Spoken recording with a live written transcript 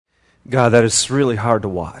God, that is really hard to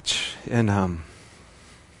watch. And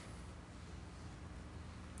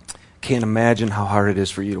can't imagine how hard it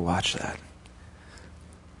is for you to watch that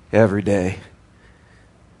every day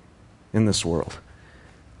in this world.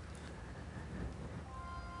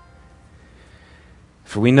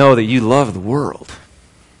 For we know that you love the world.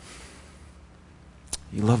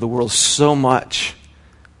 You love the world so much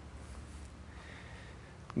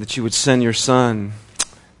that you would send your Son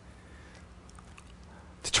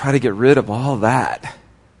to try to get rid of all that.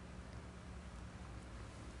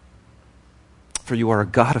 For you are a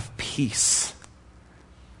God of peace.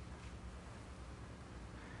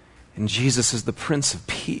 And Jesus is the Prince of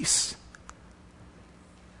Peace.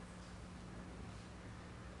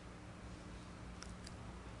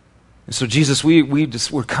 And so Jesus,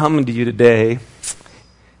 we're coming to you today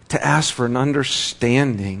to ask for an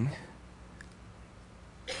understanding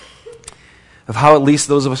of how at least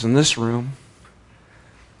those of us in this room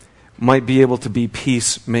might be able to be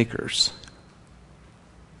peacemakers.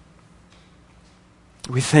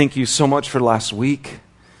 We thank you so much for last week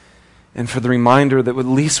and for the reminder that at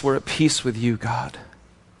least we're at peace with you, God,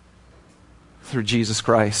 through Jesus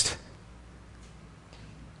Christ.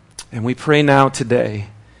 And we pray now today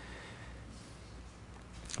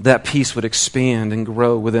that peace would expand and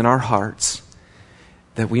grow within our hearts,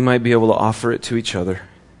 that we might be able to offer it to each other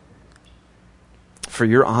for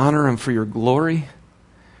your honor and for your glory,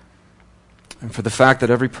 and for the fact that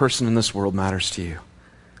every person in this world matters to you.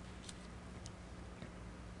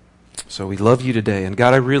 So we love you today. And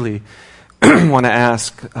God, I really want to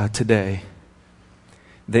ask today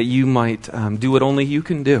that you might do what only you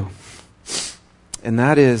can do. And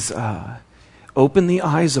that is open the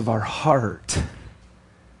eyes of our heart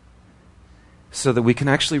so that we can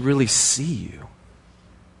actually really see you.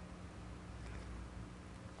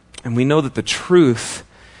 And we know that the truth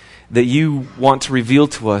that you want to reveal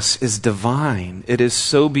to us is divine. It is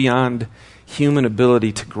so beyond human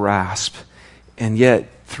ability to grasp. And yet,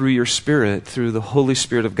 through your Spirit, through the Holy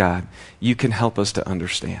Spirit of God, you can help us to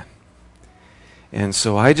understand. And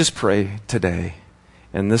so I just pray today,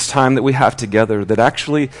 and this time that we have together, that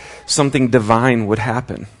actually something divine would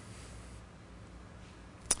happen.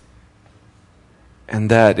 And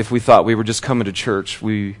that if we thought we were just coming to church,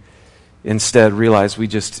 we instead realized we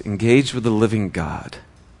just engaged with the living God,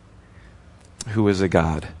 who is a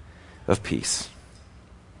God of peace.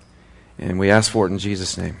 And we ask for it in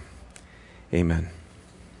Jesus' name. Amen.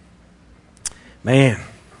 Man.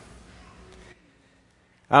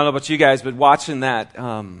 I don't know about you guys, but watching that,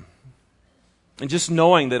 and just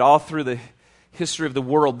knowing that all through the history of the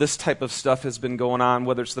world, this type of stuff has been going on,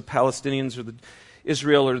 whether it's the Palestinians or the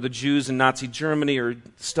Israel or the Jews in Nazi Germany or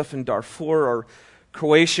stuff in Darfur or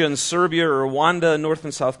Croatia and Serbia or Rwanda, North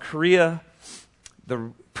and South Korea,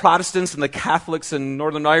 the Protestants and the Catholics in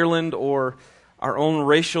Northern Ireland, or our own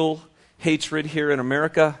racial hatred here in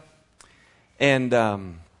America. And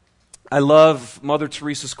I love Mother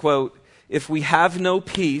Teresa's quote, "If we have no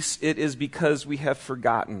peace, it is because we have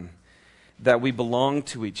forgotten that we belong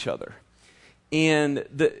to each other." And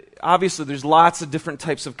obviously there's lots of different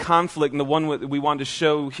types of conflict, and the one that we wanted to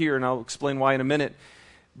show here, and I'll explain why in a minute,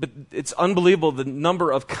 but it's unbelievable the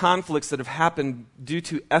number of conflicts that have happened due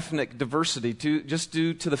to ethnic diversity, just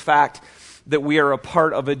due to the fact that we are a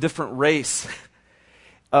part of a different race.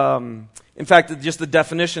 In fact, just the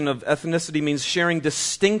definition of ethnicity means sharing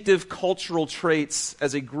distinctive cultural traits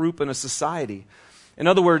as a group in a society. In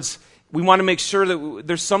other words, we want to make sure that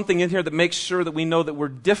there's something in here that makes sure that we know that we're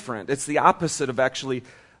different. It's the opposite of actually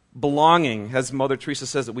belonging. As Mother Teresa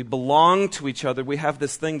says, that we belong to each other. We have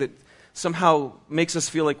this thing that somehow makes us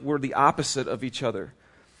feel like we're the opposite of each other.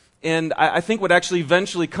 And I think what actually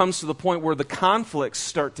eventually comes to the point where the conflicts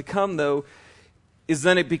start to come, though, is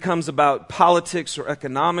then it becomes about politics or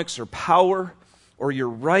economics or power or your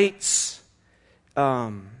rights,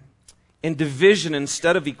 and division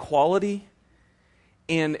instead of equality.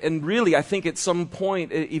 And really, I think at some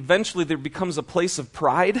point, eventually there becomes a place of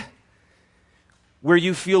pride where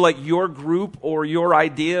you feel like your group or your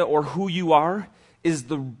idea or who you are is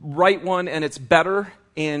the right one and it's better,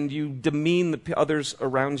 and you demean the others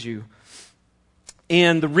around you.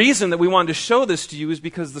 And the reason that we wanted to show this to you is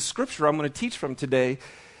because the scripture I'm going to teach from today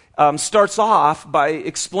starts off by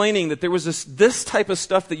explaining that there was this type of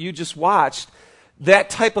stuff that you just watched. That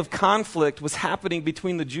type of conflict was happening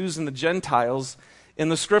between the Jews and the Gentiles in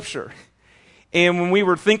the scripture. And when we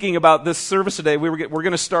were thinking about this service today, we're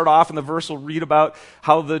going to start off in the verse. We'll read about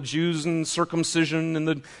how the Jews and circumcision and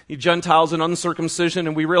the Gentiles and uncircumcision,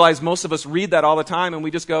 and we realize most of us read that all the time, and we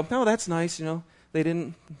just go, "No, that's nice,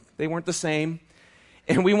 they weren't the same."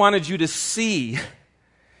 And we wanted you to see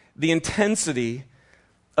the intensity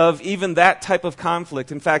of even that type of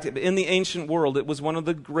conflict. In fact, in the ancient world, it was one of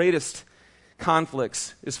the greatest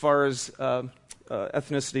conflicts as far as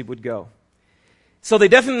ethnicity would go. So they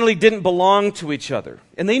definitely didn't belong to each other.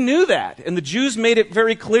 And they knew that. And the Jews made it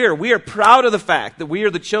very clear. We are proud of the fact that we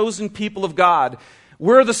are the chosen people of God.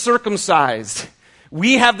 We're the circumcised.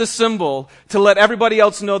 We have the symbol to let everybody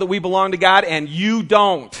else know that we belong to God, and you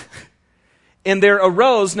don't. And there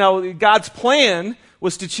arose, now God's plan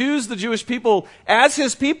was to choose the Jewish people as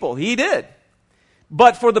his people. He did.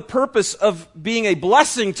 But for the purpose of being a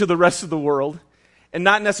blessing to the rest of the world, and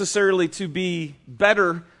not necessarily to be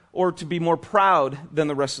better or to be more proud than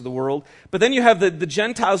the rest of the world. But then you have the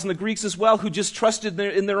Gentiles and the Greeks as well, who just trusted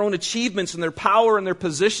in their own achievements and their power and their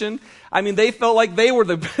position. I mean, they felt like they were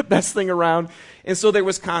the best thing around, and so there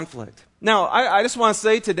was conflict. Now, I just want to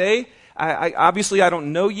say today, obviously I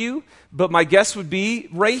don't know you, but my guess would be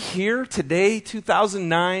right here today,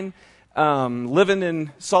 2009, living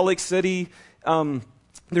in Salt Lake City,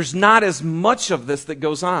 there's not as much of this that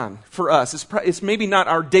goes on for us. It's maybe not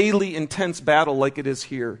our daily intense battle like it is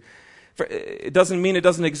here. It doesn't mean it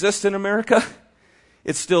doesn't exist in America.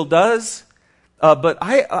 It still does. But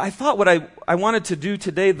I thought what I wanted to do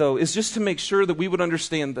today, though, is just to make sure that we would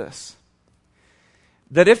understand this.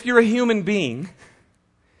 That if you're a human being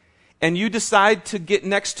and you decide to get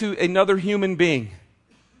next to another human being,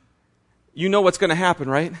 you know what's going to happen,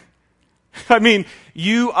 right? I mean,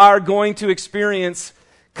 you are going to experience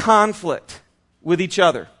conflict with each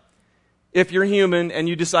other if you're human and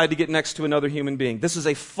you decide to get next to another human being. This is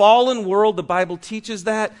a fallen world. The Bible teaches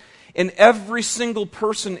that. And every single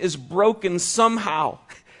person is broken somehow.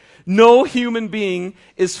 No human being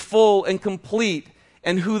is full and complete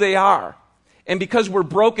in who they are. And because we're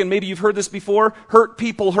broken, maybe you've heard this before, hurt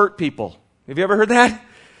people hurt people. Have you ever heard that?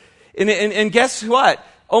 And guess what?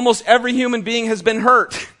 Almost every human being has been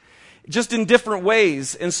hurt. Just in different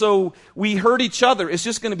ways. And so we hurt each other. It's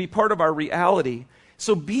just going to be part of our reality.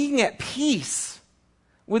 So being at peace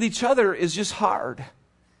with each other is just hard.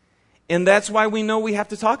 And that's why we know we have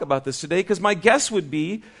to talk about this today, because my guess would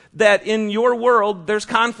be that in your world, there's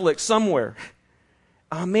conflict somewhere.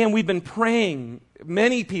 Oh man, we've been praying.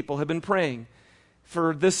 Many people have been praying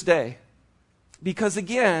for this day. Because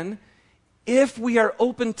again, if we are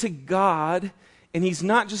open to God, and he's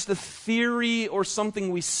not just a theory or something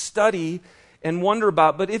we study and wonder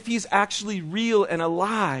about, but if he's actually real and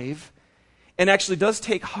alive and actually does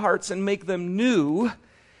take hearts and make them new,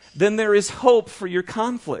 then there is hope for your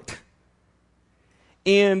conflict.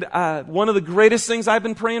 And one of the greatest things I've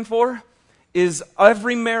been praying for is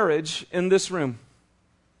every marriage in this room.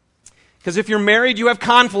 Because if you're married, you have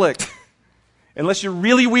conflict. Unless you're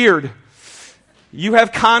really weird. You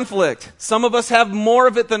have conflict. Some of us have more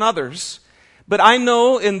of it than others. But I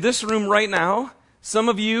know in this room right now, some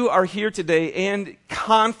of you are here today, and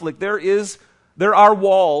conflict. There are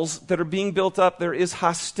walls that are being built up. There is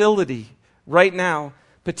hostility right now,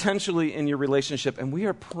 potentially in your relationship. And we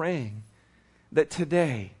are praying that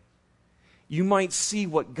today you might see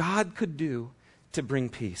what God could do to bring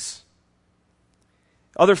peace.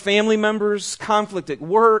 Other family members, conflict at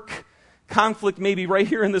work, conflict maybe right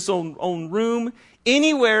here in this own room,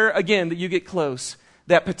 anywhere, again, that you get close.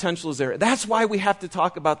 That potential is there. That's why we have to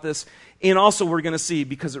talk about this. And also we're going to see,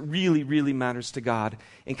 because it really, really matters to God.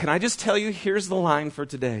 And can I just tell you, here's the line for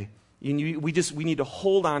today. We need to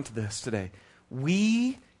hold on to this today.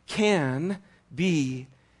 We can be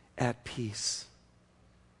at peace.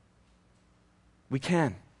 We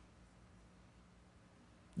can.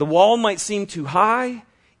 The wall might seem too high.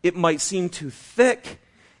 It might seem too thick.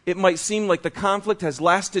 It might seem like the conflict has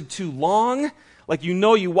lasted too long. Like,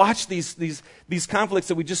 you watch these conflicts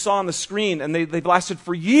that we just saw on the screen, and they've lasted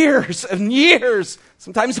for years and years,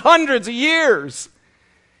 sometimes hundreds of years.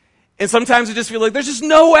 And sometimes it just feels like there's just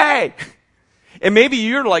no way. And maybe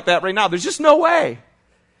you're like that right now. There's just no way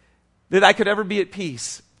that I could ever be at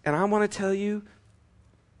peace. And I want to tell you,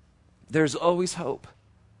 there's always hope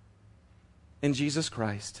in Jesus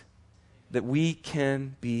Christ that we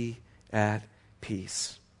can be at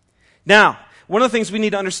peace. Now, one of the things we need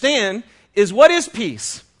to understand is, what is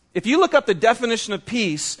peace? If you look up the definition of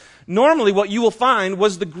peace, normally what you will find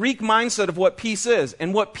was the Greek mindset of what peace is.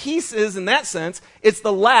 And what peace is in that sense, it's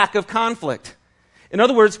the lack of conflict. In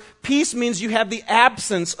other words, peace means you have the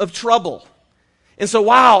absence of trouble. And so,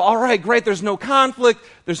 wow, all right, great, there's no conflict,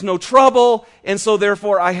 there's no trouble, and so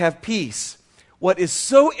therefore I have peace. What is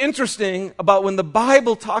so interesting about when the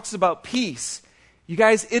Bible talks about peace, you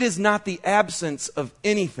guys, it is not the absence of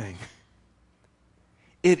anything.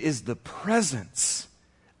 It is the presence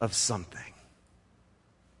of something.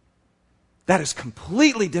 That is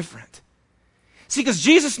completely different. See, because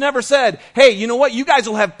Jesus never said, hey, you know what? You guys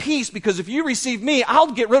will have peace because if you receive me,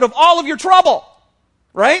 I'll get rid of all of your trouble.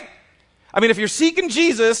 Right? I mean, if you're seeking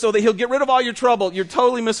Jesus so that he'll get rid of all your trouble, you're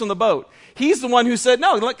totally missing the boat. He's the one who said,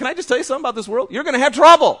 no, can I just tell you something about this world? You're going to have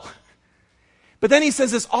trouble. But then he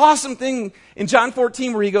says this awesome thing in John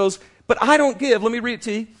 14 where he goes, but I don't give. Let me read it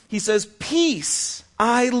to you. He says, peace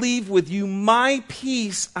I leave with you. My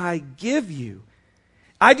peace I give you.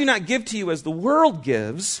 I do not give to you as the world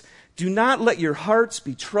gives. Do not let your hearts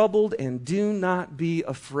be troubled and do not be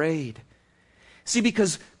afraid. See,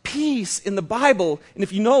 because peace in the Bible, and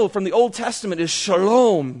if you know from the Old Testament, is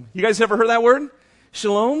shalom. You guys ever heard that word?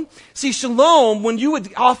 Shalom? See, shalom, when you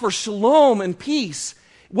would offer shalom and peace,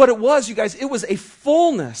 what it was, you guys, it was a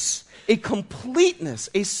fullness, a completeness,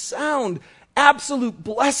 a sound, absolute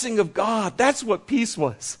blessing of God. That's what peace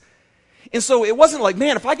was. And so it wasn't like,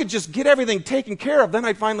 man, if I could just get everything taken care of, then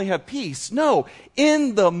I'd finally have peace. No,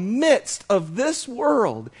 in the midst of this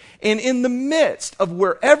world and in the midst of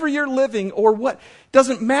wherever you're living or what,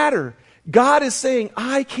 doesn't matter. God is saying,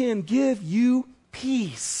 I can give you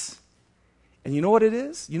peace. And you know what it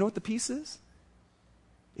is? You know what the peace is?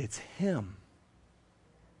 It's Him.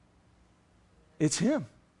 It's Him.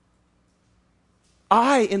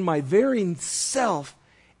 I, in my very self,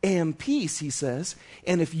 am peace, he says.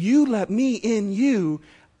 And if you let me in you,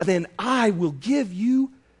 then I will give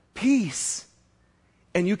you peace.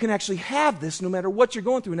 And you can actually have this no matter what you're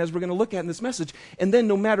going through. And as we're going to look at in this message, and then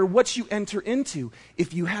no matter what you enter into,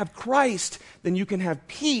 if you have Christ, then you can have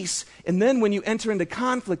peace. And then when you enter into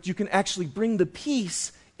conflict, you can actually bring the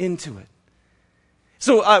peace into it.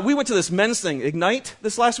 So we went to this men's thing, Ignite,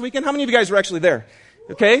 this last weekend. How many of you guys were actually there?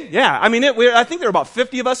 Okay, yeah. I mean, I think there were about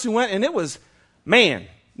 50 of us who went, and it was, man.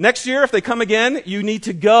 Next year, if they come again, you need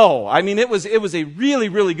to go. I mean, it was a really,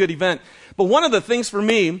 really good event. But one of the things for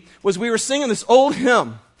me was we were singing this old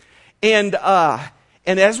hymn, and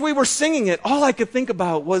as we were singing it, all I could think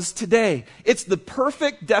about was today. It's the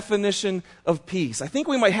perfect definition of peace. I think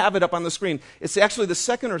we might have it up on the screen. It's actually the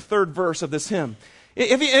second or third verse of this hymn.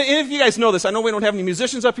 If you guys know this, I know we don't have any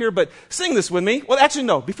musicians up here, but sing this with me. Well, actually,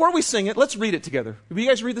 no. Before we sing it, let's read it together. Will you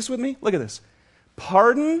guys read this with me? Look at this.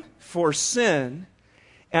 Pardon for sin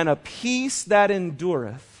and a peace that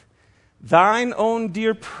endureth, thine own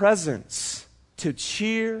dear presence to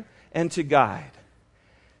cheer and to guide,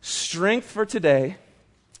 strength for today,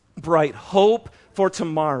 bright hope for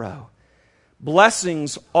tomorrow,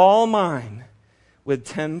 blessings all mine with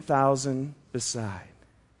 10,000 beside.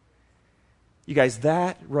 You guys,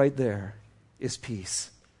 that right there is peace.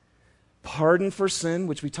 Pardon for sin,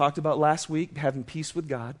 which we talked about last week, having peace with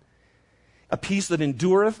God, a peace that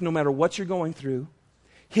endureth no matter what you're going through,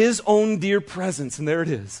 His own dear presence, and there it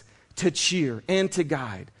is, to cheer and to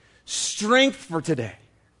guide. Strength for today.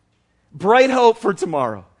 Bright hope for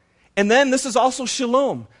tomorrow. And then this is also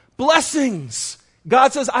shalom. Blessings.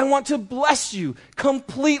 God says, I want to bless you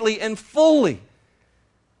completely and fully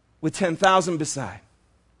with 10,000 beside.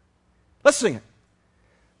 Let's sing it.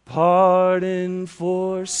 Pardon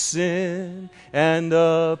for sin and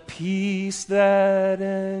a peace that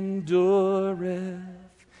endureth,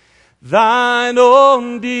 thine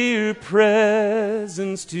own dear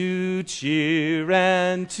presence to cheer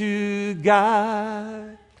and to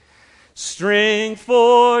guide, strength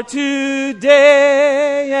for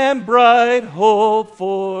today and bright hope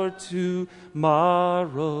for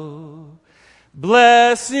tomorrow,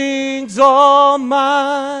 blessings all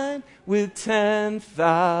mine with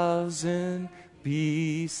 10,000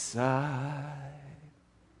 beside.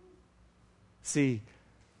 See,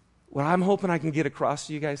 what I'm hoping I can get across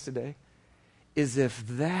to you guys today is if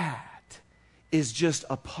that is just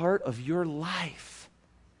a part of your life,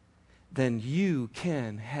 then you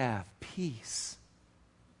can have peace.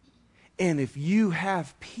 And if you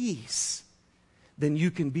have peace, then you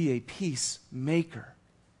can be a peacemaker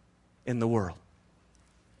in the world.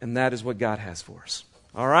 And that is what God has for us.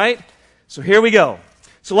 All right? So here we go.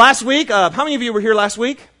 So last week, how many of you were here last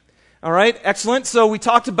week? All right, excellent. So we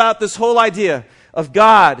talked about this whole idea of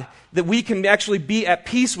God, that we can actually be at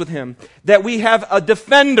peace with Him, that we have a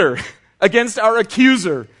defender against our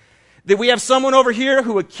accuser, that we have someone over here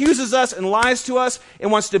who accuses us and lies to us and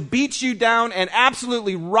wants to beat you down and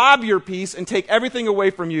absolutely rob your peace and take everything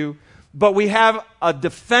away from you. But we have a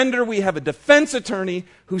defender, we have a defense attorney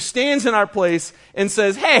who stands in our place and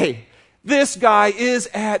says, hey, this guy is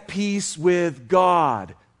at peace with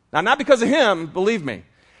God. Now, not because of him, believe me,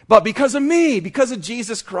 but because of me, because of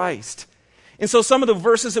Jesus Christ. And so some of the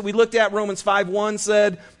verses that we looked at, Romans 5:1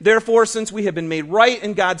 said, therefore, since we have been made right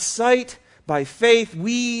in God's sight by faith,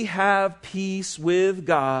 we have peace with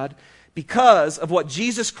God because of what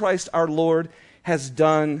Jesus Christ our Lord has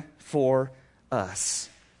done for us.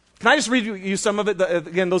 Can I just read you some of it?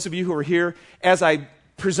 Again, those of you who are here, as I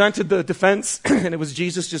presented the defense, and it was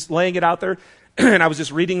Jesus just laying it out there, and I was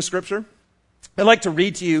just reading Scripture. I'd like to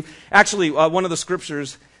read to you, actually, one of the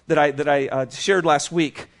Scriptures that I shared last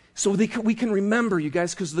week, so we can remember, you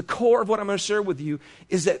guys, because the core of what I'm going to share with you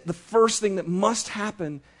is that the first thing that must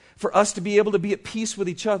happen for us to be able to be at peace with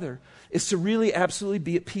each other is to really absolutely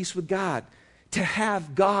be at peace with God, to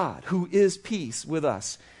have God, who is peace, with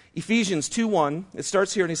us. Ephesians 2:1, it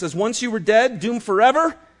starts here, and he says, once you were dead, doomed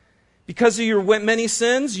forever, because of your many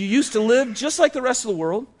sins, you used to live just like the rest of the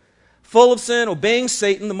world, full of sin, obeying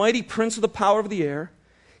Satan, the mighty prince of the power of the air.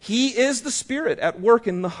 He is the Spirit at work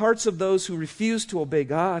in the hearts of those who refuse to obey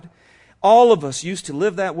God. All of us used to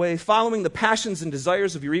live that way, following the passions and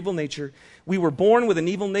desires of your evil nature. We were born with an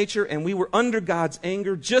evil nature, and we were under God's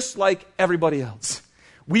anger just like everybody else.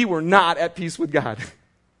 We were not at peace with God.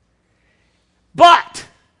 But,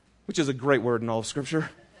 which is a great word in all of Scripture.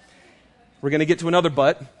 We're going to get to another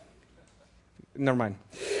but. Never mind.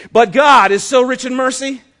 But God is so rich in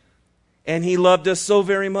mercy, and He loved us so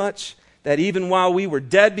very much that even while we were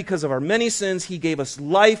dead because of our many sins, He gave us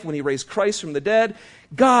life when He raised Christ from the dead.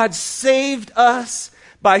 God saved us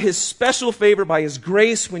by His special favor, by His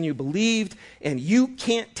grace when you believed, and you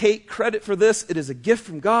can't take credit for this. It is a gift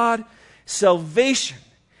from God. Salvation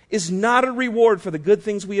is not a reward for the good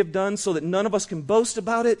things we have done, so that none of us can boast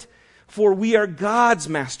about it, for we are God's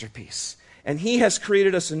masterpiece. And He has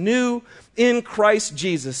created us anew in Christ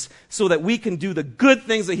Jesus so that we can do the good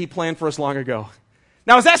things that He planned for us long ago.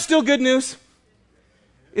 Now, is that still good news?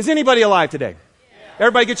 Is anybody alive today?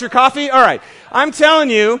 Everybody get your coffee? All right. I'm telling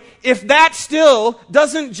you, if that still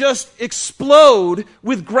doesn't just explode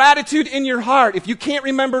with gratitude in your heart, if you can't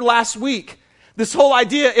remember last week, this whole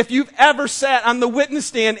idea, if you've ever sat on the witness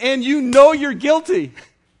stand and you know you're guilty,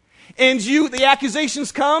 and the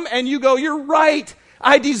accusations come and you go, you're right,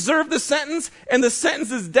 I deserve the sentence, and the sentence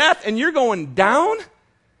is death, and you're going down,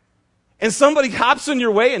 and somebody hops in your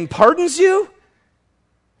way and pardons you?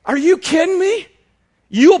 Are you kidding me?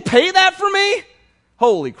 You'll pay that for me?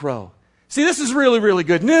 Holy crow. See, this is really, really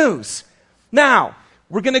good news. Now,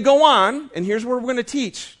 we're going to go on, and here's where we're going to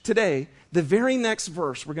teach today. The very next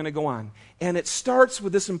verse, we're going to go on. And it starts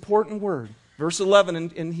with this important word, verse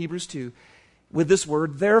 11 in Hebrews 2, with this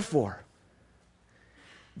word, therefore.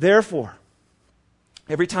 Therefore.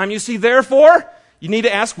 Every time you see therefore, you need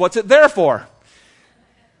to ask, what's it there for?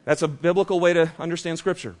 That's a biblical way to understand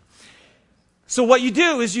Scripture. So what you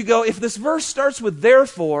do is you go, if this verse starts with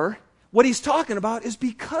therefore, what he's talking about is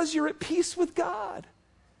because you're at peace with God.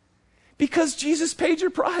 Because Jesus paid your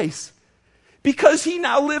price. Because He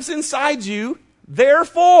now lives inside you,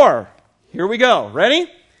 therefore. Here we go. Ready?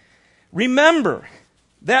 Remember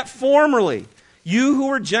that formerly you who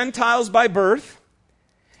were Gentiles by birth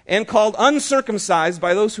and called uncircumcised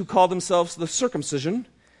by those who call themselves the circumcision,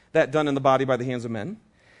 that done in the body by the hands of men.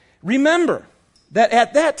 Remember that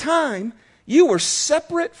at that time you were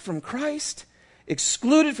separate from Christ,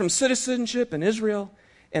 excluded from citizenship in Israel,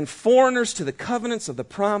 and foreigners to the covenants of the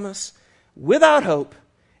promise, without hope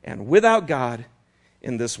and without God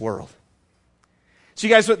in this world. So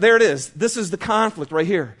you guys, there it is. This is the conflict right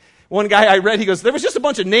here. One guy I read, he goes, there was just a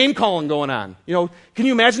bunch of name calling going on. You know, can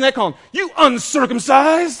you imagine that calling? You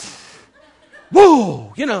uncircumcised?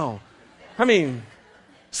 Whoa,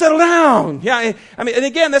 settle down. Yeah, and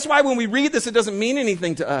again, that's why when we read this, it doesn't mean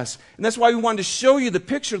anything to us. And that's why we wanted to show you the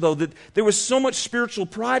picture, though, that there was so much spiritual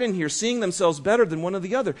pride in here, seeing themselves better than one or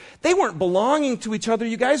the other. They weren't belonging to each other.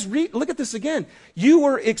 You guys, look at this again. You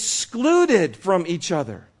were excluded from each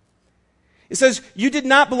other. It says you did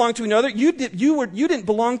not belong to another. You didn't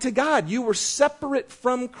belong to God. You were separate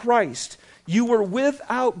from Christ. You were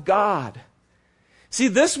without God. See,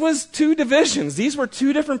 this was two divisions. These were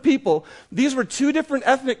two different people. These were two different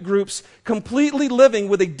ethnic groups completely living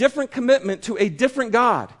with a different commitment to a different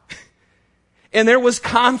God. And there was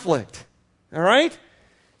conflict. All right?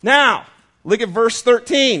 Now, look at verse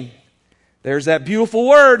 13. There's that beautiful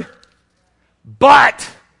word,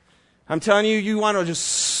 but. I'm telling you, you want to just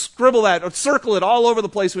scribble that or circle it all over the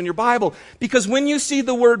place in your Bible. Because when you see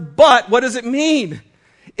the word but, what does it mean?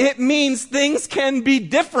 It means things can be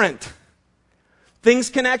different. Things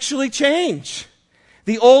can actually change.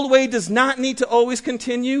 The old way does not need to always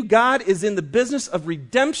continue. God is in the business of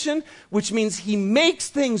redemption, which means He makes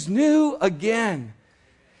things new again.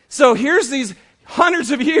 So here's these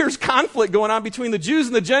hundreds of years conflict going on between the Jews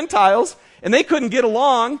and the Gentiles, and they couldn't get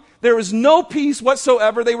along. There was no peace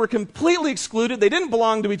whatsoever. They were completely excluded. They didn't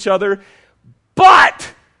belong to each other.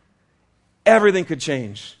 But everything could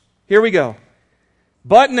change. Here we go.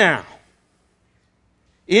 But now,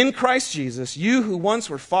 in Christ Jesus, you who once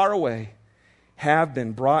were far away have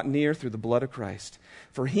been brought near through the blood of Christ.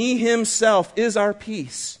 For he himself is our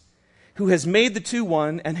peace, who has made the two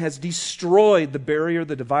one and has destroyed the barrier,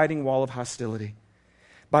 the dividing wall of hostility,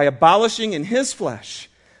 by abolishing in his flesh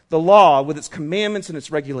the law with its commandments and its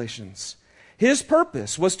regulations. His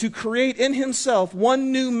purpose was to create in himself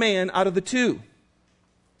one new man out of the two,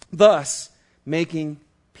 thus making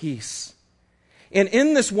peace. And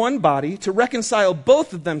in this one body to reconcile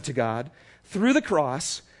both of them to God through the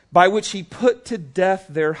cross, by which he put to death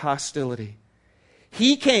their hostility.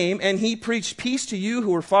 He came and he preached peace to you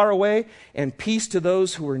who were far away and peace to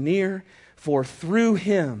those who were near, for through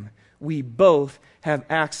him we both have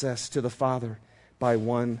access to the Father by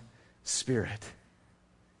one Spirit.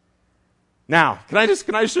 Now, can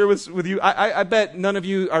I share with you? I bet none of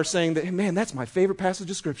you are saying that, man, that's my favorite passage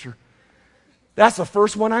of Scripture. That's the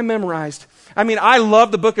first one I memorized. I mean, I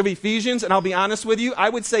love the book of Ephesians, and I'll be honest with you, I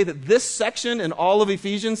would say that this section in all of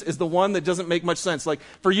Ephesians is the one that doesn't make much sense. Like,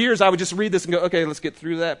 for years, I would just read this and go, okay, let's get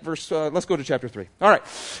through that verse. Let's go to chapter 3. All right.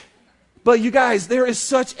 But you guys, there is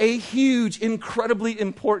such a huge, incredibly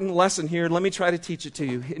important lesson here. Let me try to teach it to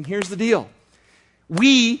you. And here's the deal.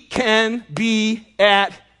 We can be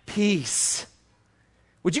at peace.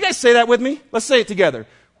 Would you guys say that with me? Let's say it together.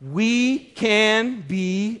 We can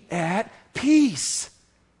be at peace.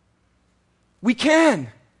 We can.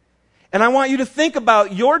 And I want you to think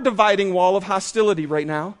about your dividing wall of hostility right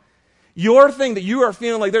now. Your thing that you are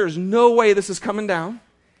feeling like there is no way this is coming down.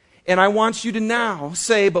 And I want you to now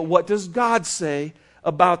say, but what does God say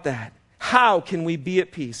about that? How can we be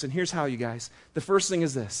at peace? And here's how, you guys. The first thing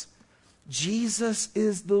is this. Jesus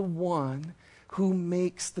is the one who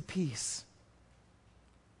makes the peace.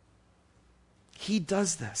 He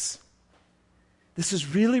does this. This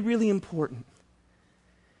is really, really important.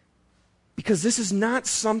 Because this is not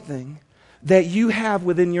something that you have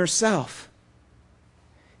within yourself.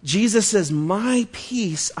 Jesus says, my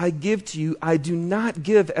peace I give to you, I do not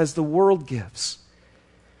give as the world gives.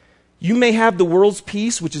 You may have the world's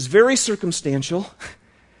peace, which is very circumstantial.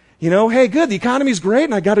 You know, hey, good, the economy's great,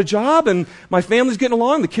 and I got a job, and my family's getting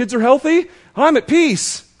along, the kids are healthy, I'm at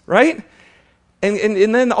peace, right?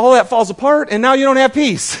 And then all that falls apart, and now you don't have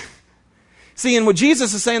peace. See, and what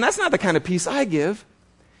Jesus is saying, that's not the kind of peace I give.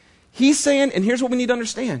 He's saying, and here's what we need to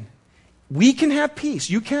understand. We can have peace,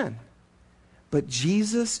 you can. But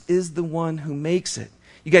Jesus is the one who makes it.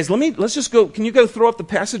 You guys, let's just go, can you go throw up the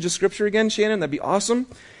passage of Scripture again, Shannon? That'd be awesome.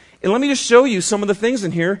 And let me just show you some of the things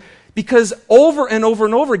in here, because over and over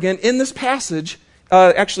and over again in this passage,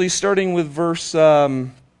 actually starting with verse,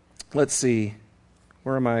 let's see,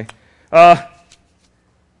 where am I?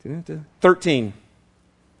 13.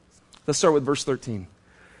 Let's start with verse 13.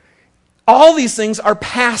 All these things are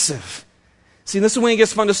passive. See, this is when it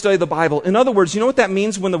gets fun to study the Bible. In other words, you know what that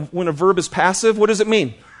means when a verb is passive? What does it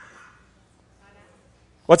mean?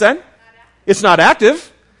 What's that? It's not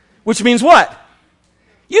active, which means what?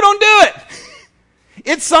 You don't do it.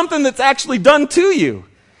 It's something that's actually done to you.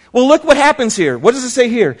 Well, look what happens here. What does it say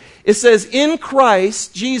here? It says, in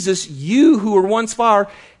Christ Jesus, you who were once far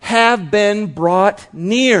have been brought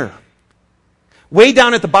near. Way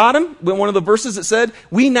down at the bottom, in one of the verses it said,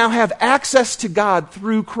 we now have access to God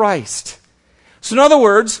through Christ. So in other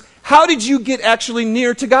words, how did you get actually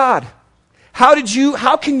near to God? How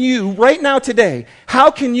can you, right now today,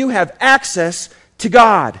 how can you have access to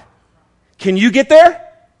God? Can you get there?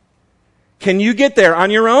 Can you get there on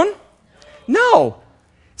your own? No.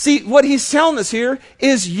 See, what he's telling us here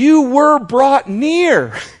is you were brought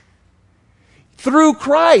near. Through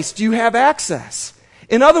Christ, you have access.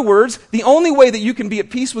 In other words, the only way that you can be at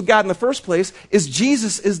peace with God in the first place is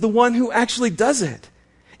Jesus is the one who actually does it.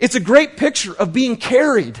 It's a great picture of being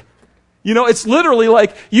carried. You know, it's literally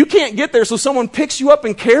like you can't get there, so someone picks you up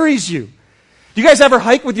and carries you. Do you guys ever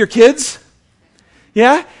hike with your kids?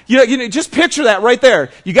 Yeah? You know, just picture that right there.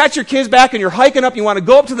 You got your kids back and you're hiking up, you want to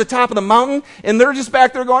go up to the top of the mountain, and they're just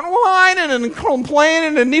back there going, whining and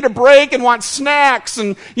complaining and need a break and want snacks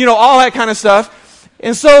and, you know, all that kind of stuff.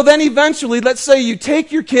 And so then eventually, let's say you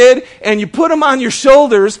take your kid and you put him on your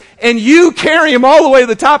shoulders and you carry him all the way to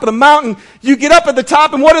the top of the mountain. You get up at the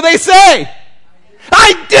top and what do they say?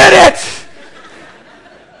 I did it!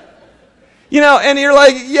 You know, and you're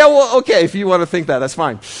like, yeah, well, okay, if you want to think that, that's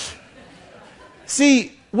fine.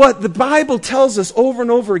 See, what the Bible tells us over and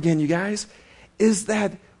over again, you guys, is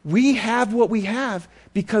that we have what we have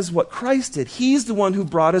because what Christ did. He's the one who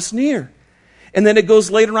brought us near. And then it goes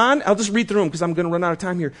later on, I'll just read through them because I'm going to run out of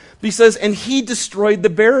time here. But he says, and he destroyed the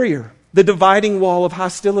barrier, the dividing wall of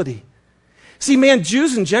hostility. See, man,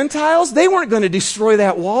 Jews and Gentiles, they weren't going to destroy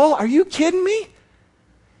that wall. Are you kidding me?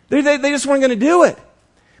 They just weren't going to do it.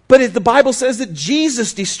 But the Bible says that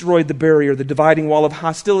Jesus destroyed the barrier, the dividing wall of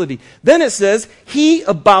hostility. Then it says he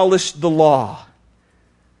abolished the law.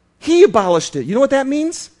 He abolished it. You know what that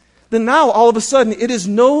means? Then now, all of a sudden, it is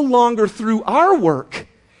no longer through our work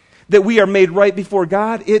that we are made right before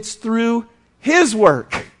God. It's through his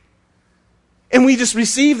work. And we just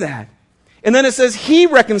receive that. And then it says he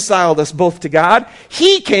reconciled us both to God.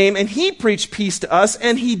 He came and he preached peace to us,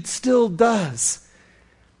 and he still does.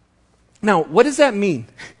 Now, what does that mean?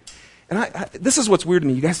 And this is what's weird to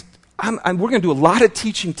me. You guys, we're going to do a lot of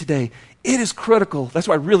teaching today. It is critical. That's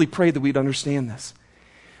why I really prayed that we'd understand this.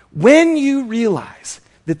 When you realize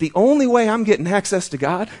that the only way I'm getting access to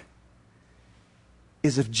God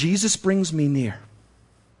is if Jesus brings me near.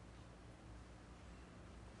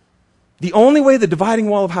 The only way the dividing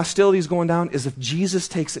wall of hostility is going down is if Jesus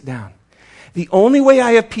takes it down. The only way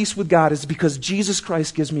I have peace with God is because Jesus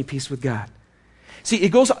Christ gives me peace with God. See, it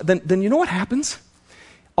goes, then you know what happens?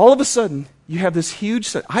 All of a sudden, you have this huge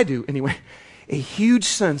sense, I do anyway, a huge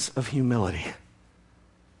sense of humility.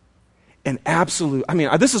 An absolute,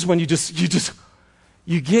 this is when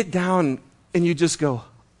you get down and you just go,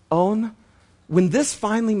 own. When this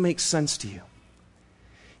finally makes sense to you,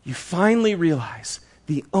 you finally realize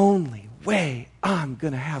the only way I'm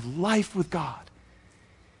going to have life with God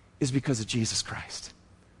is because of Jesus Christ.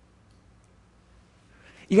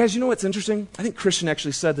 You guys, you know what's interesting? I think Christian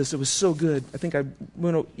actually said this. It was so good. I think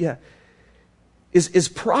Is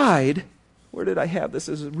pride, where did I have this?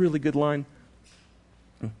 This is a really good line.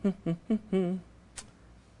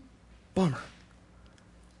 Bummer.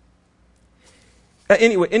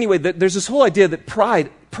 Anyway, there's this whole idea that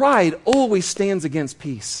pride always stands against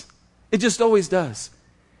peace. It just always does.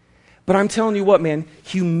 But I'm telling you what, man,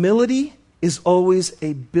 humility is always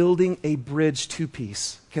building a bridge to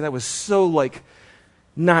peace. Okay, that was so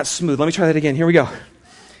not smooth. Let me try that again. Here we go.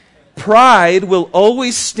 Pride will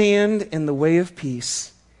always stand in the way of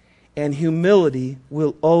peace, and humility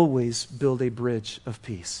will always build a bridge of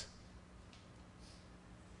peace.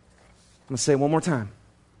 I'm going to say it one more time.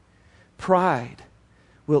 Pride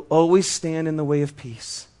will always stand in the way of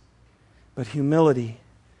peace, but humility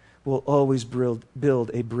will always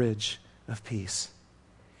build a bridge of peace.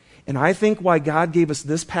 And I think why God gave us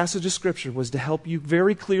this passage of Scripture was to help you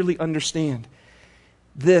very clearly understand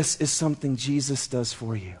this is something Jesus does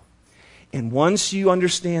for you. And once you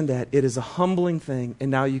understand that, it is a humbling thing,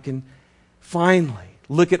 and now you can finally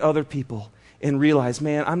look at other people and realize,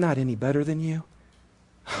 man, I'm not any better than you.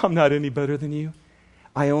 I'm not any better than you.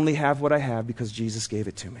 I only have what I have because Jesus gave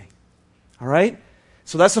it to me. All right?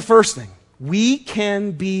 So that's the first thing. We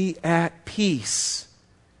can be at peace.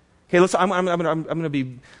 Okay, I'm going to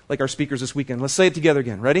be like our speakers this weekend. Let's say it together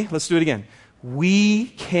again. Ready? Let's do it again. We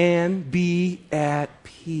can be at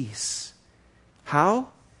peace. How?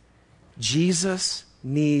 Jesus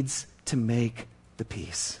needs to make the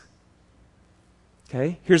peace.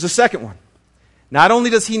 Okay? Here's the second one. Not only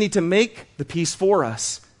does he need to make the peace for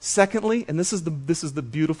us, secondly, and this is the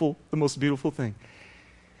most beautiful thing.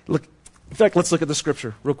 Look, in fact, let's look at the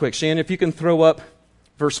scripture real quick. Shannon, if you can throw up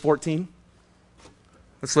verse 14.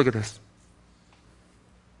 Let's look at this.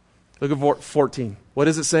 Look at 14. What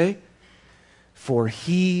does it say? For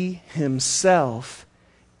he himself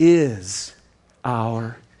is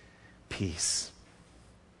our peace.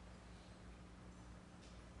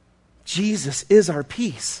 Jesus is our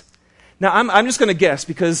peace. Now, I'm just going to guess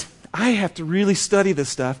because I have to really study this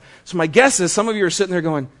stuff. So my guess is some of you are sitting there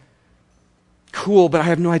going, cool, but I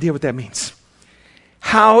have no idea what that means.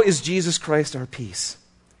 How is Jesus Christ our peace?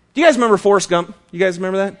 Do you guys remember Forrest Gump? You guys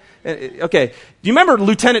remember that? Okay. Do you remember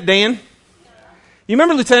Lieutenant Dan? You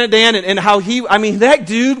remember Lieutenant Dan and how that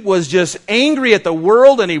dude was just angry at the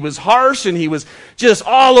world, and he was harsh, and he was just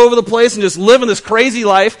all over the place and just living this crazy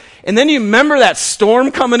life. And then you remember that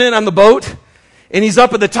storm coming in on the boat, and he's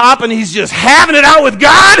up at the top and he's just having it out with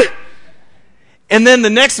God. And then the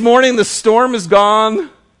next morning the storm is gone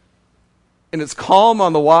and it's calm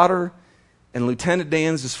on the water, and Lieutenant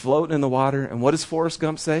Dan's just floating in the water. And what does Forrest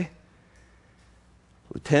Gump say?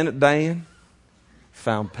 Lieutenant Dan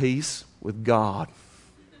found peace with God.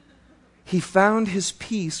 He found his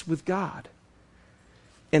peace with God.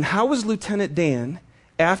 And how was Lieutenant Dan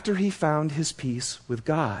after he found his peace with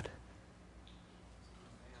God?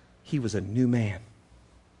 He was a new man.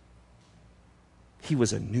 He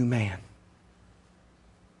was a new man.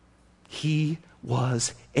 He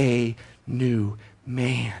was a new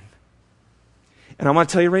man. And I want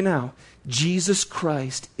to tell you right now, Jesus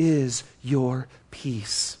Christ is your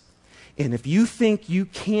peace. And if you think you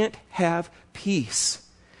can't have peace,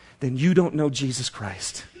 then you don't know Jesus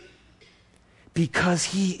Christ. Because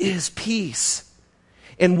he is peace.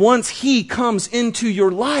 And once He comes into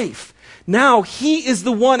your life, now He is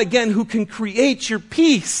the one, again, who can create your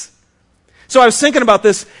peace. So I was thinking about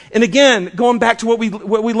this, and again, going back to what we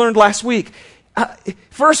learned last week.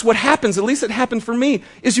 First, what happens, at least it happened for me,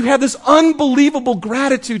 is you have this unbelievable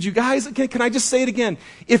gratitude, you guys. Can I just say it again?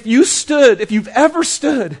 If you've ever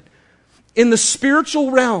stood in the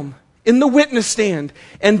spiritual realm, in the witness stand,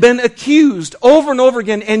 and been accused over and over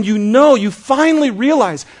again, and you finally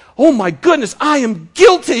realize, oh my goodness, I am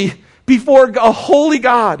guilty before a holy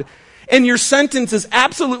God, and your sentence is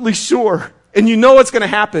absolutely sure, and you know what's going to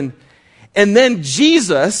happen, and then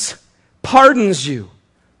Jesus pardons you.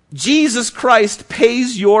 Jesus Christ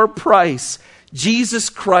pays your price. Jesus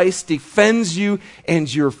Christ defends you,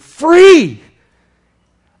 and you're free.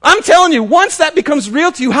 I'm telling you, once that becomes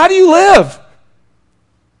real to you, how do you live?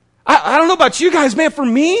 I don't know about you guys, man. For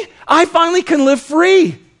me, I finally can live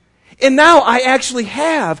free. And now I actually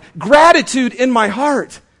have gratitude in my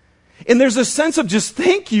heart. And there's a sense of just,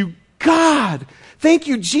 thank you, God. Thank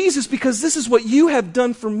you, Jesus, because this is what you have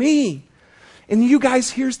done for me. And you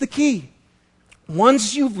guys, here's the key.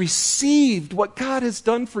 Once you've received what God has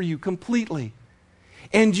done for you completely,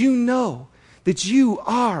 and you know that you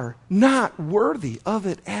are not worthy of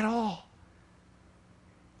it at all,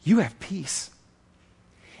 you have peace.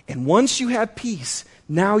 And once you have peace,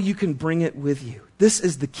 now you can bring it with you. This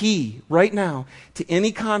is the key right now to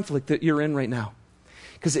any conflict that you're in right now.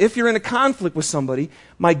 Because if you're in a conflict with somebody,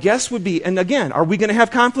 my guess would be, and again, are we going to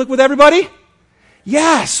have conflict with everybody?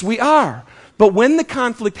 Yes, we are. But when the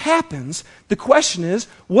conflict happens, the question is,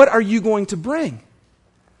 what are you going to bring?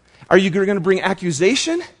 Are you going to bring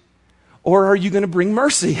accusation, or are you going to bring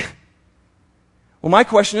mercy? Well, my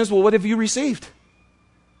question is, what have you received?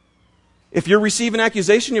 If you're receiving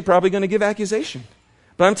accusation, you're probably going to give accusation.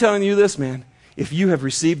 But I'm telling you this, man, if you have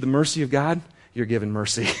received the mercy of God, you're given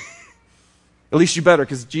mercy. At least you better,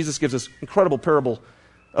 because Jesus gives us incredible parable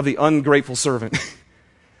of the ungrateful servant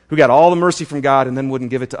who got all the mercy from God and then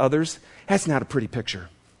wouldn't give it to others. That's not a pretty picture.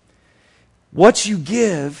 What you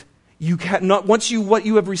give, what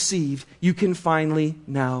you have received, you can finally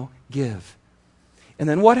now give. And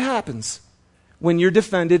then what happens when you're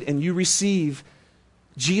defended and you receive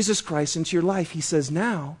Jesus Christ into your life? He says,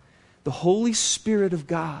 now the Holy Spirit of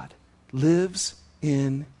God lives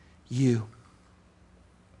in you.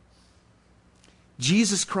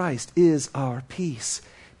 Jesus Christ is our peace,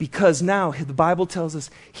 because now the Bible tells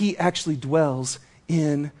us He actually dwells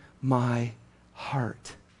in my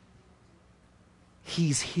heart.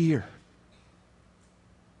 He's here.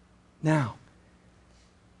 Now,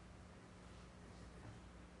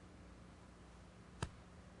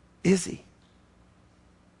 is He?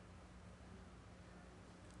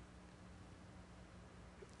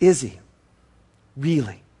 Is He?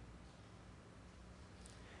 Really?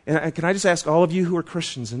 And can I just ask all of you who are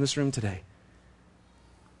Christians in this room today,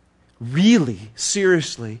 really,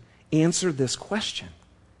 seriously, answer this question.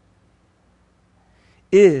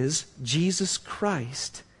 Is Jesus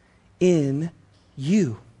Christ in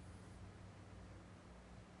you?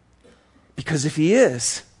 Because if He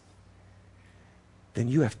is, then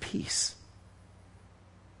you have peace.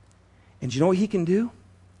 And you know what He can do?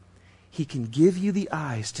 He can give you the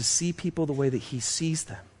eyes to see people the way that He sees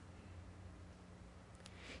them.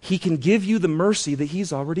 He can give you the mercy that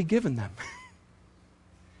He's already given them.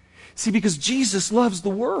 See, because Jesus loves the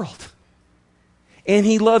world. And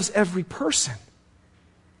He loves every person.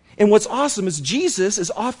 And what's awesome is Jesus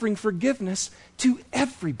is offering forgiveness to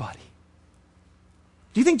everybody.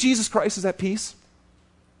 Do you think Jesus Christ is at peace?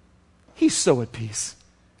 He's so at peace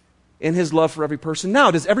in His love for every person. Now,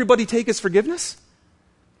 does everybody take His forgiveness?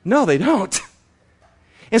 No, they don't.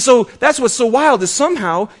 And so that's what's so wild, is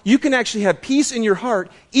somehow you can actually have peace in your heart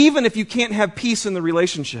even if you can't have peace in the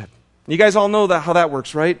relationship. You guys all know how that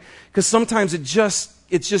works, right? Because sometimes it's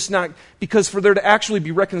just not, because for there to actually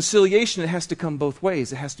be reconciliation, it has to come both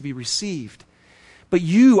ways. It has to be received. But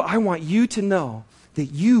I want you to know that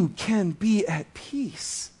you can be at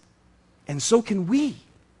peace. And so can we.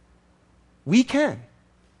 We can.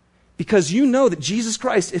 Because you know that Jesus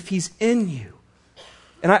Christ, if He's in you.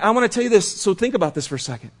 And I want to tell you this, so think about this for a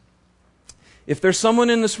second. If there's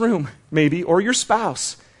someone in this room, maybe, or your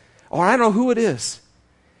spouse, or I don't know who it is,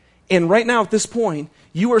 and right now at this point,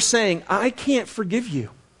 you are saying, I can't forgive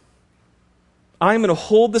you. I'm going to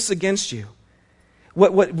hold this against you.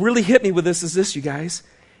 What really hit me with this is this, you guys,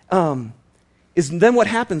 is then what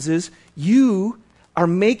happens is you are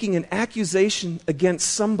making an accusation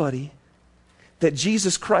against somebody that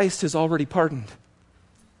Jesus Christ has already pardoned.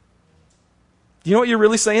 Do you know what you're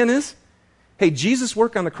really saying is? Hey, Jesus'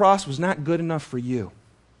 work on the cross was not good enough for you.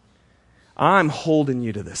 I'm holding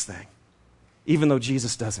you to this thing. even though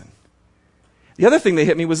Jesus doesn't. The other thing that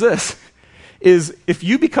hit me was this, is if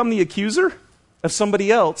you become the accuser of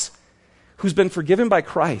somebody else who's been forgiven by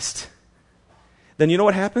Christ, then you know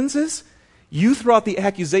what happens is you throw out the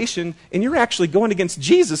accusation and you're actually going against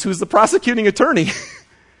Jesus, who's the prosecuting attorney.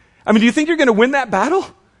 I mean, do you think you're going to win that battle?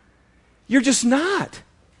 You're just not.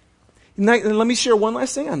 And let me share one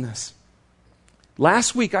last thing on this.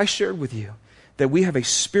 Last week I shared with you that we have a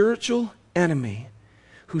spiritual enemy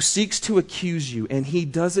who seeks to accuse you, and he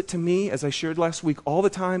does it to me, as I shared last week, all the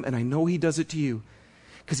time, and I know he does it to you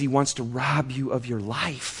because he wants to rob you of your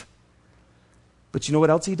life. But you know what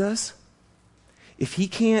else he does? If he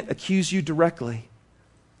can't accuse you directly,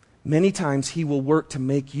 many times he will work to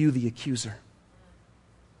make you the accuser.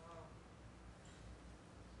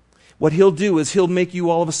 What he'll do is he'll make you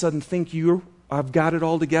all of a sudden think I've got it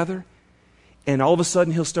all together, and all of a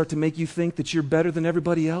sudden he'll start to make you think that you're better than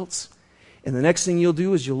everybody else. And the next thing you'll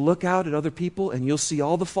do is you'll look out at other people and you'll see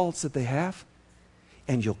all the faults that they have,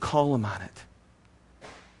 and you'll call them on it.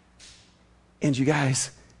 And you guys,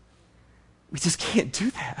 we just can't do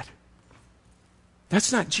that.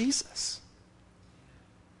 That's not Jesus.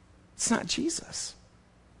 It's not Jesus.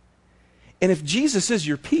 And if Jesus is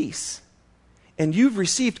your peace and you've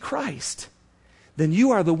received Christ, then you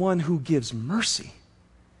are the one who gives mercy.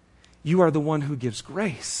 You are the one who gives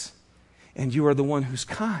grace. And you are the one who's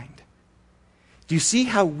kind. Do you see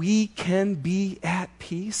how we can be at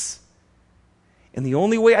peace? And the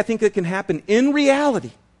only way I think that can happen in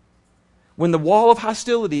reality, when the wall of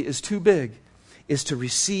hostility is too big, is to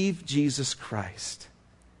receive Jesus Christ.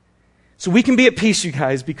 So we can be at peace, you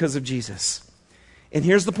guys, because of Jesus. And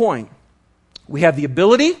here's the point. We have the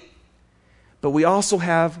ability, but we also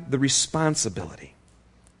have the responsibility.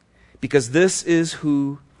 Because this is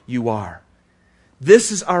who you are.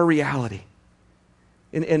 This is our reality.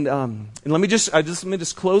 And let me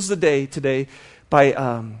just close the day today by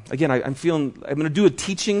again. I'm going to do a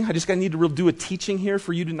teaching. I need to do a teaching here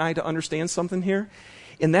for you tonight to understand something here,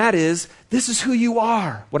 and that is this is who you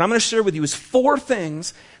are. What I'm going to share with you is 4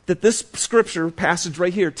 things that this scripture passage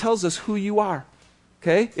right here tells us who you are.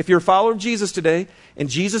 Okay, if you're a follower of Jesus today, and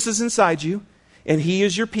Jesus is inside you, and He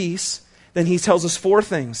is your peace, then He tells us 4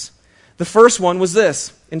 things. The first one was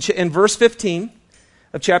this in verse 15.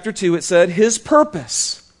 Of chapter 2, it said, His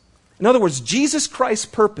purpose. In other words, Jesus Christ's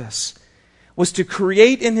purpose was to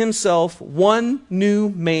create in Himself one new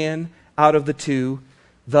man out of the two,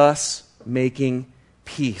 thus making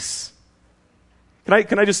peace.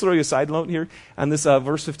 Can I just throw you a side note here on this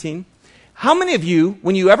verse 15? How many of you,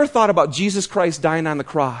 when you ever thought about Jesus Christ dying on the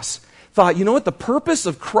cross, thought, you know what, the purpose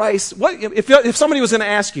of Christ, if somebody was going to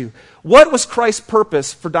ask you, what was Christ's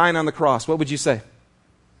purpose for dying on the cross, what would you say?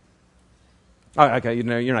 Oh, okay,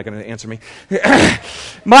 you're not going to answer me.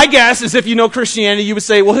 My guess is if you know Christianity, you would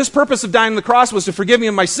say, well, His purpose of dying on the cross was to forgive me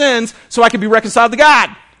of my sins so I could be reconciled to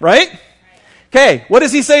God, right? Okay, what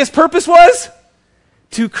does He say His purpose was?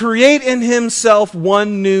 To create in Himself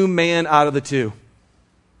one new man out of the two.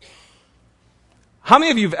 How many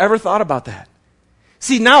of you have ever thought about that?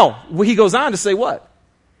 See, now, He goes on to say what?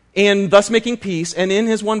 And thus making peace, and in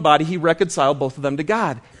His one body He reconciled both of them to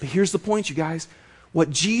God. But here's the point, you guys. What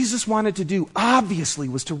Jesus wanted to do, obviously,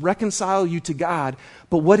 was to reconcile you to God.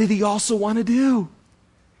 But what did He also want to do?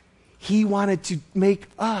 He wanted to make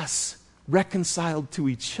us reconciled to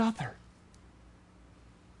each other.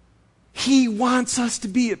 He wants us to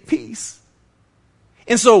be at peace.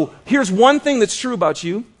 And so, here's one thing that's true about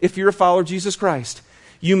you, if you're a follower of Jesus Christ.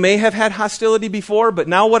 You may have had hostility before, but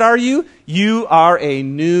now what are you? You are a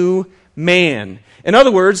new man. In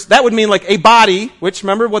other words, that would mean like a body, which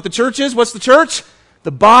remember what the church is? What's the church?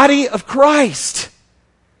 The body of Christ.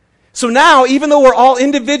 So now, even though we're all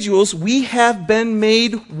individuals, we have been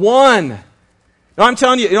made one. Now I'm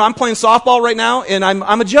telling you, I'm playing softball right now, and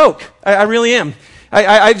I'm a joke. I really am.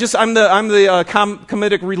 I'm the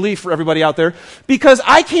comedic relief for everybody out there, because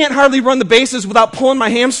I can't hardly run the bases without pulling my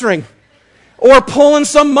hamstring or pulling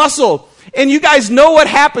some muscle. And you guys know what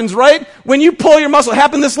happens, right? When you pull your muscle. It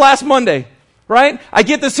happened this last Monday, right? I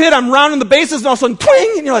get this hit, I'm rounding the bases, and all of a sudden,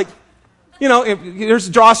 twing, and you're like, there's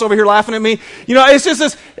Joss over here laughing at me. It's just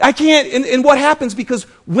this, I can't, and what happens? Because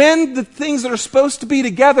when the things that are supposed to be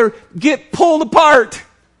together get pulled apart,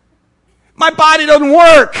 my body doesn't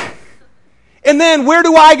work. And then where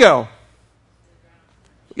do I go?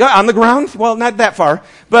 Yeah, on the ground? Well, not that far.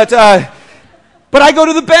 But I go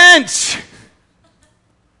to the bench.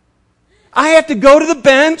 I have to go to the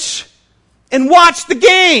bench and watch the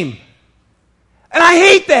game. And I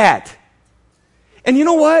hate that. And you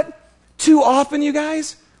know what? Too often, you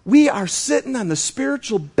guys, we are sitting on the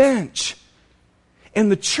spiritual bench,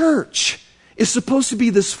 and the church is supposed to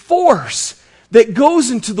be this force that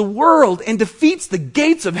goes into the world and defeats the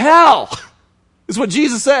gates of hell. Is what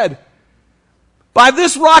Jesus said. By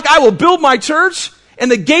this rock I will build my church,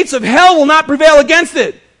 and the gates of hell will not prevail against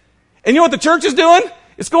it. And you know what the church is doing?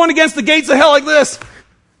 It's going against the gates of hell like this.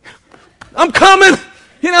 I'm coming.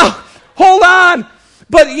 Hold on.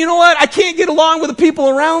 But you know what? I can't get along with the people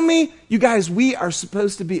around me. You guys, we are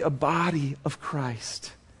supposed to be a body of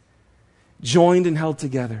Christ, joined and held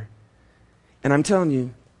together. And I'm telling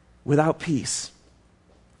you, without peace,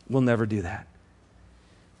 we'll never do that.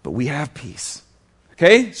 But we have peace.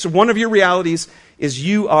 Okay? So one of your realities is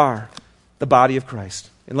you are the body of Christ.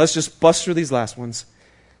 And let's just bust through these last ones.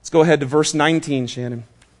 Let's go ahead to verse 19, Shannon.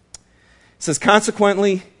 It says,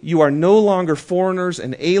 consequently, you are no longer foreigners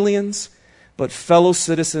and aliens, but fellow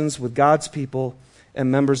citizens with God's people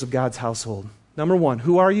and members of God's household. Number one,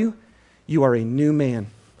 who are you? You are a new man.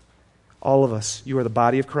 All of us. You are the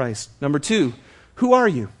body of Christ. Number two, who are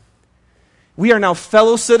you? We are now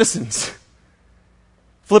fellow citizens.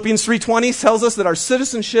 Philippians 3:20 tells us that our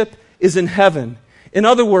citizenship is in heaven. In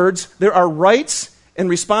other words, there are rights and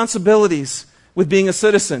responsibilities with being a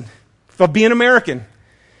citizen, of being American.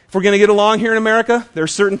 If we're going to get along here in America, there are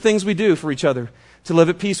certain things we do for each other to live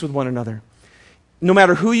at peace with one another. No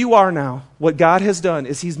matter who you are now, what God has done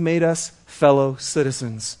is He's made us fellow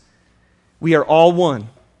citizens. We are all one.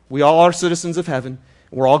 We all are citizens of heaven.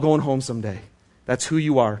 We're all going home someday. That's who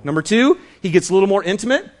you are. Number two, He gets a little more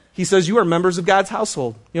intimate. He says you are members of God's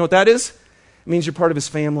household. You know what that is? It means you're part of His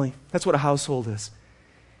family. That's what a household is.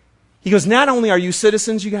 He goes, not only are you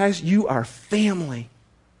citizens, you guys, you are family.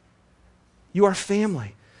 You are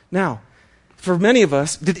family. Now, for many of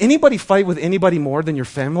us, did anybody fight with anybody more than your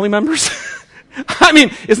family members? I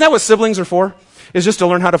mean, isn't that what siblings are for? Is just to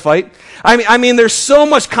learn how to fight? I mean, there's so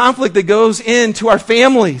much conflict that goes into our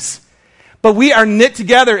families. But we are knit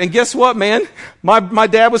together, and guess what, man? My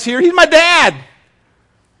dad was here. He's my dad.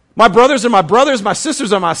 My brothers are my brothers. My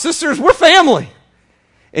sisters are my sisters. We're family.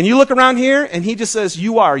 And you look around here, and he just says,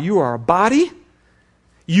 you are a body,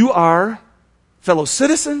 you are fellow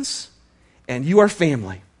citizens, and you are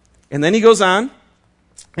family. And then he goes on,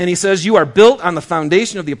 and he says, you are built on the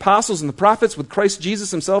foundation of the apostles and the prophets, with Christ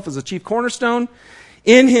Jesus Himself as the chief cornerstone.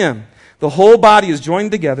 In Him, the whole body is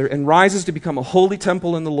joined together and rises to become a holy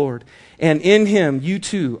temple in the Lord. And in Him, you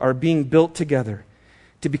too are being built together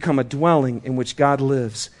to become a dwelling in which God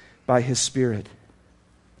lives by His Spirit.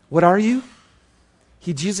 What are you?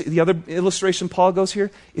 The other illustration Paul goes here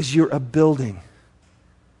is you're a building.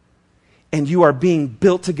 And you are being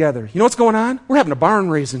built together. You know what's going on? We're having a barn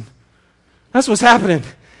raising. That's what's happening.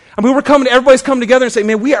 I mean, everybody's coming together and saying,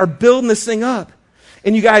 man, we are building this thing up.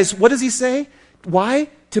 And you guys, what does he say? Why?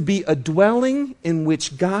 To be a dwelling in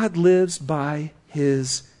which God lives by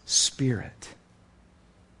His Spirit.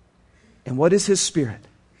 And what is His Spirit?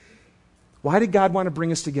 Why did God want to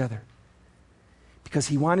bring us together? Because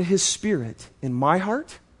He wanted His Spirit in my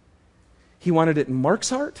heart. He wanted it in Mark's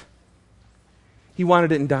heart. He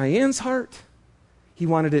wanted it in Diane's heart. He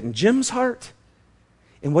wanted it in Jim's heart.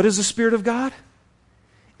 And what is the Spirit of God?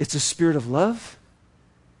 It's a spirit of love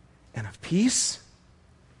and of peace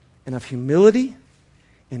and of humility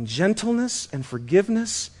and gentleness and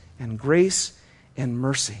forgiveness and grace and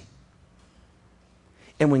mercy.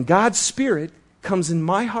 And when God's Spirit comes in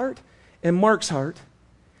my heart and Mark's heart,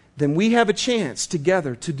 then we have a chance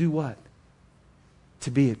together to do what? To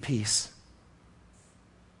be at peace.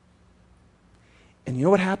 And you know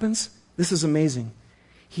what happens? This is amazing.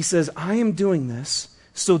 He says, I am doing this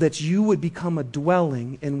so that you would become a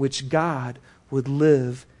dwelling in which God would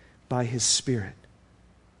live by His Spirit.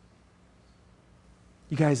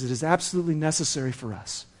 You guys, it is absolutely necessary for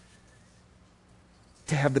us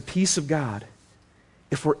to have the peace of God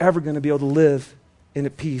if we're ever going to be able to live in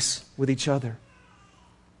peace with each other.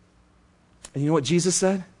 And you know what Jesus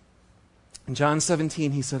said? In John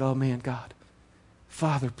 17, He said, oh man, God,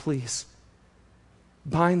 Father, please,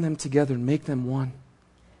 bind them together and make them one.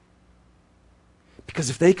 Because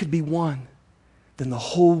if they could be one, then the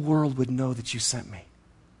whole world would know that you sent me.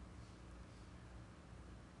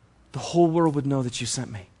 The whole world would know that you sent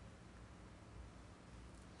me.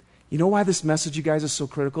 You know why this message, you guys, is so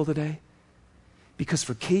critical today? Because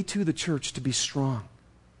for K2, the church, to be strong,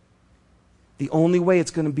 the only way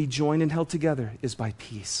it's going to be joined and held together is by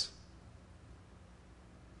peace.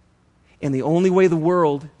 And the only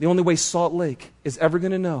way Salt Lake is ever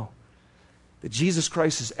going to know that Jesus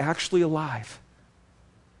Christ is actually alive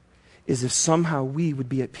is if somehow we would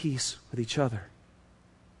be at peace with each other.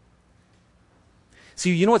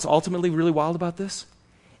 See, you know what's ultimately really wild about this?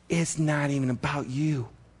 It's not even about you.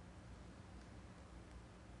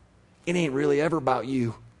 It ain't really ever about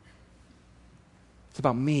you. It's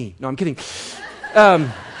about me. No, I'm kidding.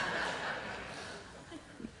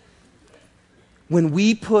 When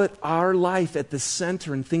we put our life at the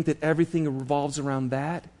center and think that everything revolves around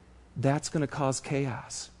that, that's going to cause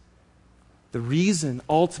chaos. The reason,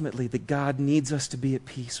 ultimately, that God needs us to be at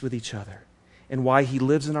peace with each other and why He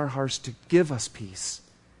lives in our hearts to give us peace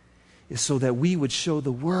is so that we would show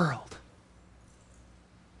the world.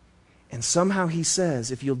 And somehow He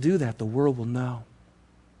says, if you'll do that, the world will know.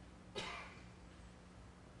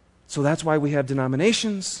 So that's why we have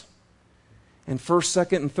denominations and 1st,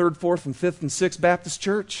 2nd, and 3rd, 4th, and 5th, and 6th Baptist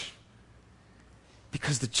Church.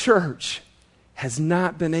 Because the church has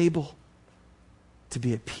not been able to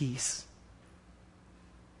be at peace.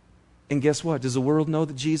 And guess what? Does the world know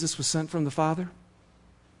that Jesus was sent from the Father?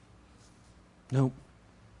 Nope.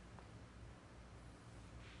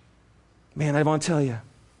 Man, I want to tell you,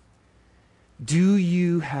 do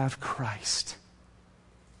you have Christ?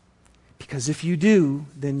 Because if you do,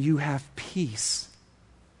 then you have peace.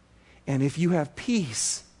 And if you have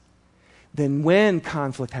peace, then when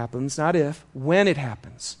conflict happens, not if, when it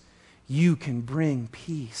happens, you can bring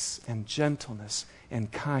peace and gentleness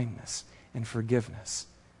and kindness and forgiveness.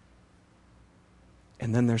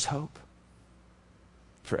 And then there's hope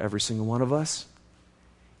for every single one of us,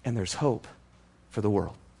 and there's hope for the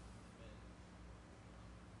world.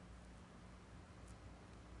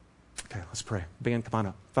 Okay, let's pray. Band, come on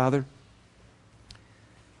up. Father,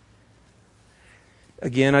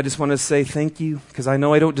 again, I just want to say thank you, because I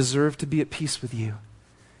know I don't deserve to be at peace with you.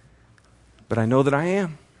 But I know that I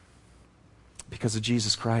am because of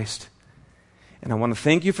Jesus Christ. And I want to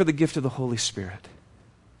thank you for the gift of the Holy Spirit.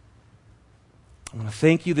 I want to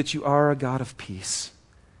thank you that you are a God of peace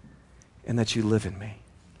and that you live in me.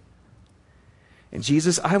 And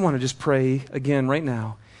Jesus, I want to just pray again right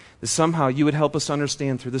now that somehow you would help us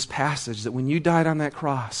understand through this passage that when you died on that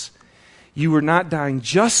cross, you were not dying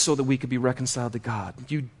just so that we could be reconciled to God.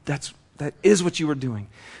 That is what you were doing.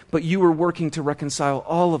 But you were working to reconcile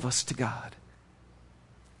all of us to God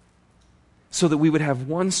so that we would have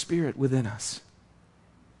one spirit within us,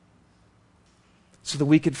 so that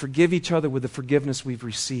we could forgive each other with the forgiveness we've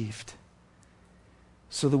received,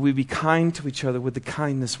 so that we be kind to each other with the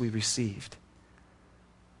kindness we received.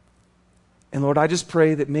 And Lord, I just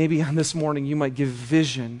pray that maybe on this morning you might give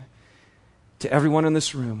vision to everyone in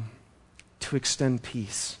this room to extend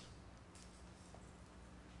peace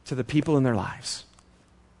to the people in their lives,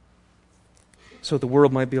 so that the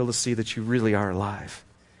world might be able to see that you really are alive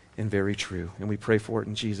and very true. And we pray for it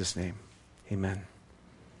in Jesus' name. Amen.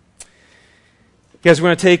 Guys, we're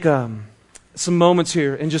going to take some moments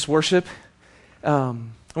here and just worship. I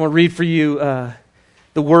want to read for you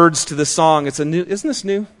the words to this song. Isn't this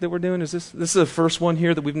new that we're doing? This is the first one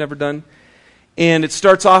here that we've never done. And it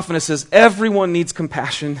starts off and it says, everyone needs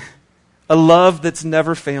compassion, a love that's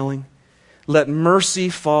never failing. Let mercy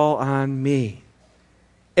fall on me.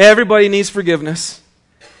 Everybody needs forgiveness,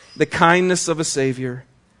 the kindness of a Savior,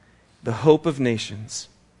 the hope of nations.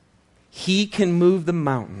 He can move the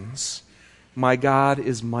mountains. My God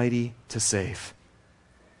is mighty to save.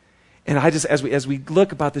 And as we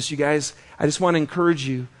look about this, you guys, I just want to encourage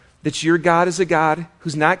you that your God is a God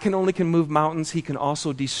who's not only can move mountains, He can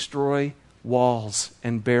also destroy walls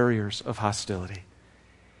and barriers of hostility.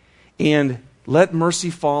 And let mercy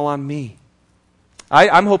fall on me.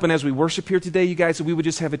 I'm hoping as we worship here today, you guys, that we would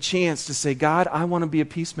just have a chance to say, God, I want to be a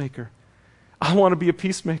peacemaker. I want to be a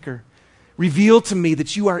peacemaker. Reveal to me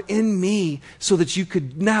that you are in me so that you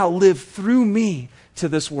could now live through me to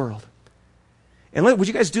this world. And would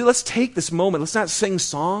you guys let's take this moment. Let's not sing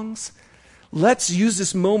songs. Let's use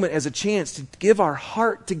this moment as a chance to give our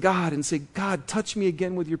heart to God and say, God, touch me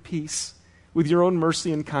again with your peace, with your own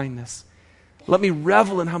mercy and kindness. Let me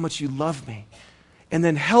revel in how much you love me. And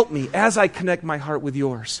then help me as I connect my heart with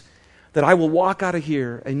yours, that I will walk out of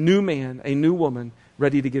here a new man, a new woman,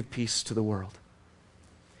 ready to give peace to the world.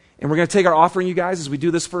 And we're going to take our offering, you guys, as we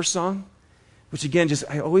do this first song, which again,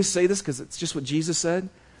 I always say this because it's just what Jesus said.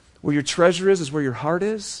 Where your treasure is where your heart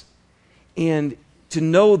is. And to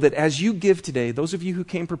know that as you give today, those of you who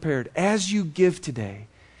came prepared, as you give today,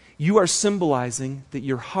 you are symbolizing that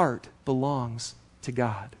your heart belongs to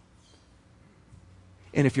God.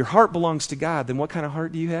 And if your heart belongs to God, then what kind of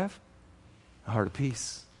heart do you have? A heart of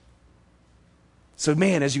peace. So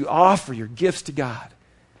man, as you offer your gifts to God,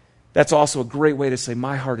 that's also a great way to say,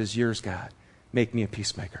 my heart is yours, God. Make me a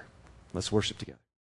peacemaker. Let's worship together.